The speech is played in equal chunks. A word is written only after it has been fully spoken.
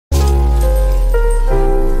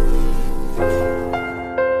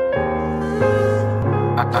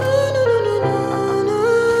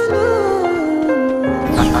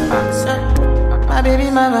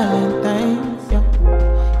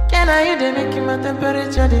imagine my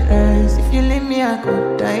temperature the rise. If you leave me, I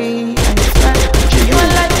could die. You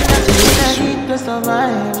are like nothing I need to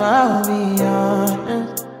survive. I'll be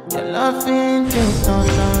honest. Your loving face don't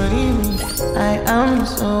leave me. I am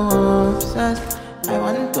so obsessed. I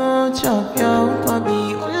want to chop your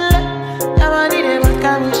body. Your body never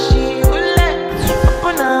carry she.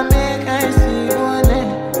 Open up, make I see.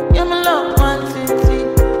 You're my love, one city.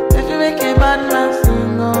 If you make a bad man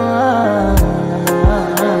sing,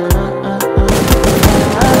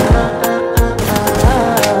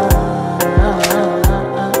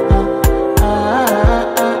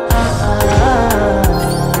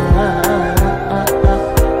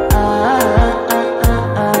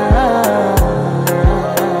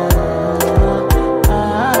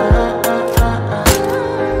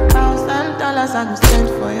 I go stand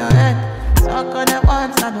for your head. Talk on it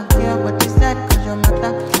once, I don't care what they said. Cause you're my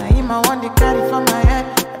dad. Now him I want to carry for my head.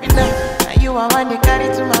 Every night, now you I want to carry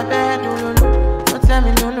to my bed. No, no, no, don't tell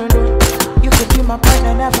me no, no, no. You could be my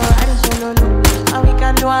partner, never riding solo, no. And we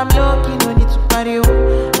can do, I'm lucky, no need to party, oh.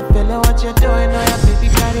 I feel like what you're doing, oh yeah, baby,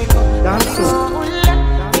 carry go. Dance, oh,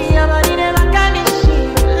 your body never can be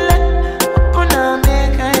shit. Open up,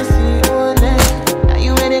 make I see, oh, now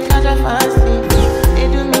you ain't a catch a fancy. They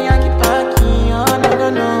do me, I keep parking, oh, no, no,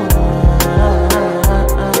 no.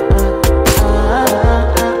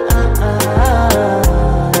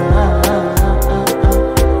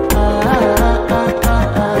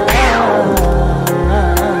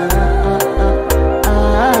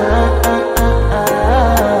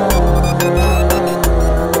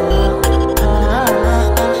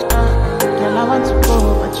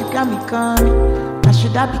 I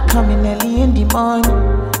should I be coming early in the morning?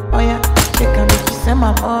 Oh yeah, they can make you send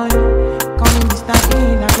my money. Call me Mr.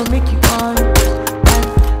 Bean, I go make you money.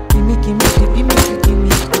 Give me, baby, make you give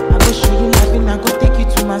me. I go show you loving, I go take you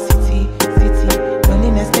to my city.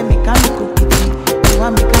 Loneliness can make me go pity. You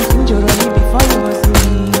want me can sing your only before you go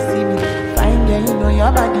see me. Fine girl, you know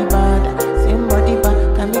your body bad. Same body bad,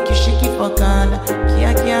 can make you shake it for Ghana.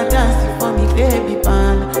 Kia dancing for me, baby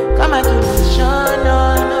pan. Come and give me the show,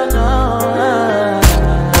 no, no, no.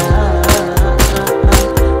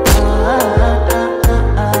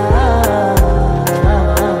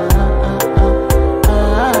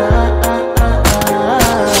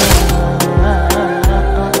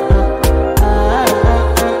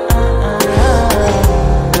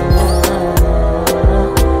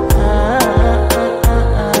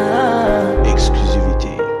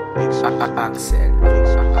 Axel.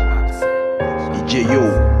 DJ Yo.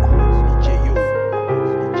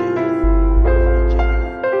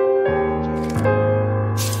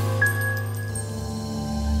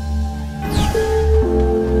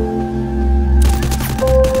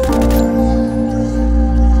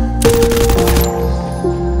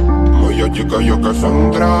 Моя дикая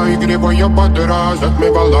Кассандра, игривая подраза,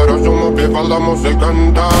 отмевала разум, убивала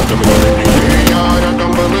музыканта. Ты мне не я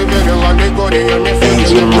рядом был и верила легориями.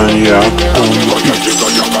 Моя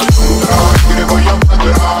дикая Кассандра, игривая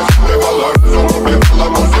подраза, отмевала разум, убивала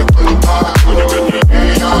музыканта. Ты мне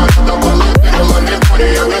не я рядом был и верила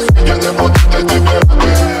легориями. Я не буду тебе.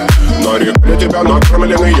 Нарекли тебя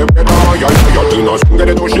накормленные предая. Ты на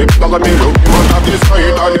шунгере души педалами любима. Так и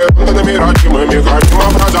стоит талентными родимыми границ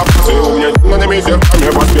образов. Ты умненными зерками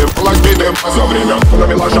воспевалась биты. За время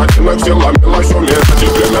навела жадных сил, ломилась умирать. И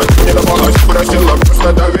время не давалась, просила просто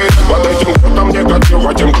доверить. Под этим кто-то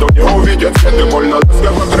негатива, тем, кто не увидит свет. И больно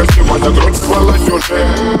ласково, красиво за грудь схвалась уже.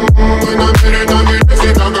 Мы намеренно видели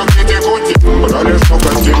себя, как дети пути. Брали, что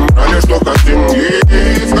хотим, и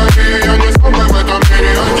скорее я не смог в этом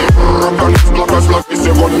мире один. Благослови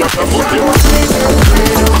сегодня забудем.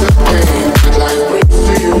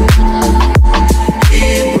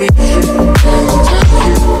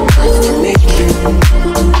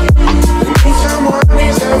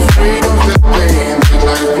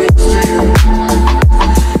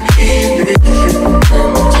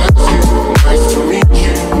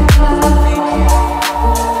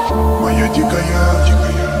 Моя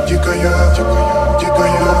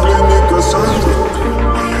дикая пленник Кассандра.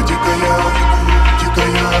 Моя дикая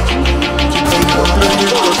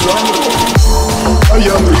пленник Кассандра. А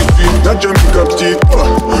я ныряю, ночами коптит,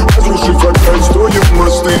 разрушив опять, строив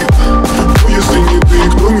мосты. Но если не ты,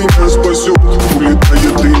 кто меня спасет?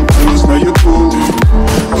 Улетает дым, не знает пол.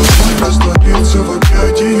 Раствориться в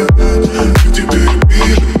объятиях, и теперь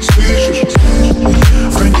пишешь, слышишь?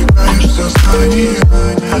 Проникаешь в сознание,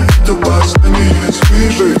 это познание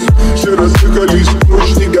слышать. Все разъехались,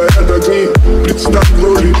 ночь не горят огни. Представь в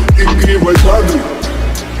роли игривой падры.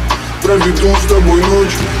 Проведу с тобой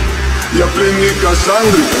ночь. Я пленник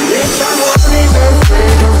Кассандры.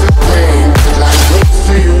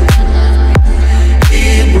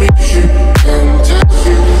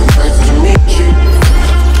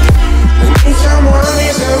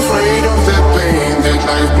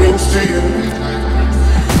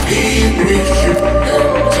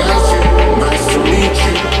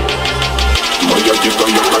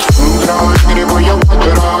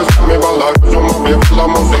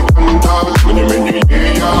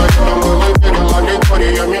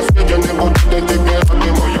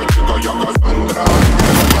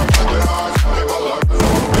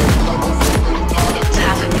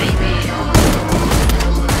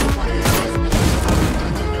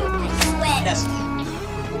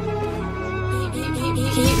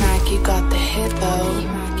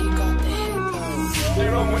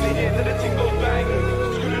 when they hear that the ting goes bang.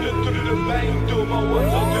 Bang, do my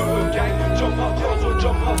ones, I'll do a gang. Jump up, girls, or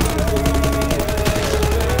jump up.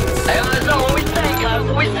 Hey, what we say, cuz,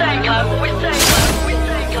 we say, cuz, we say, cuz, we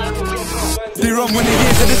say, cuz. They run when they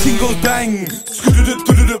hear that the ting goes bang.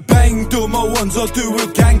 Bang, do my ones, I'll do a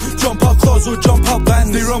gang. Jump up cars or jump up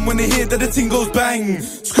bands. They run when they hear that the ting goes bang.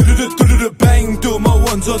 Bang, do my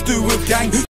ones, I'll do a gang.